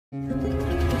Welcome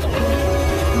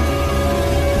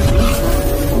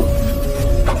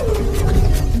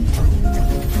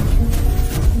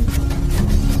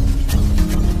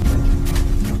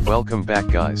back,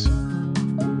 guys.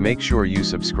 Make sure you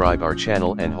subscribe our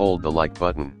channel and hold the like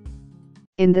button.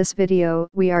 In this video,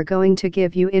 we are going to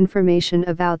give you information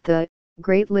about the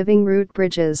Great Living Root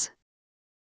Bridges,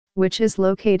 which is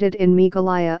located in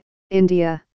Meghalaya,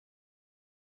 India.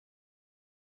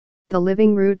 The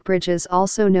Living Root Bridges,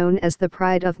 also known as the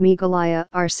Pride of Meghalaya,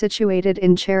 are situated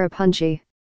in Cherrapunji.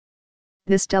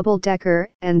 This double-decker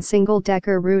and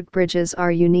single-decker root bridges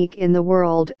are unique in the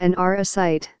world and are a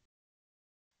sight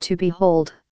to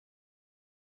behold.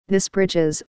 These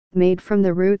bridges, made from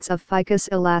the roots of Ficus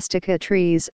elastica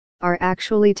trees, are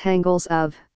actually tangles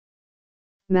of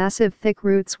massive thick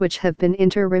roots which have been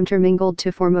intermingled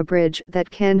to form a bridge that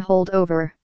can hold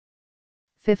over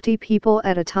 50 people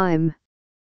at a time.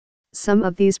 Some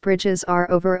of these bridges are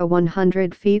over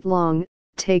 100 feet long,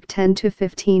 take 10 to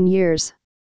 15 years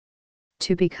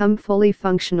to become fully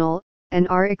functional, and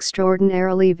are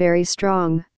extraordinarily very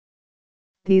strong.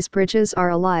 These bridges are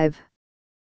alive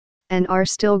and are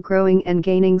still growing and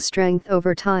gaining strength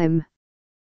over time.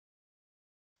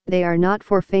 They are not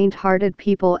for faint-hearted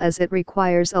people, as it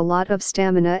requires a lot of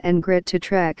stamina and grit to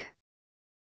trek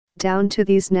down to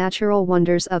these natural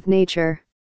wonders of nature.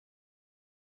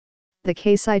 The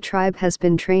Kasai tribe has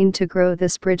been trained to grow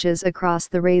these bridges across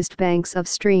the raised banks of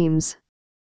streams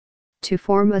to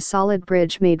form a solid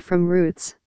bridge made from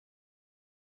roots.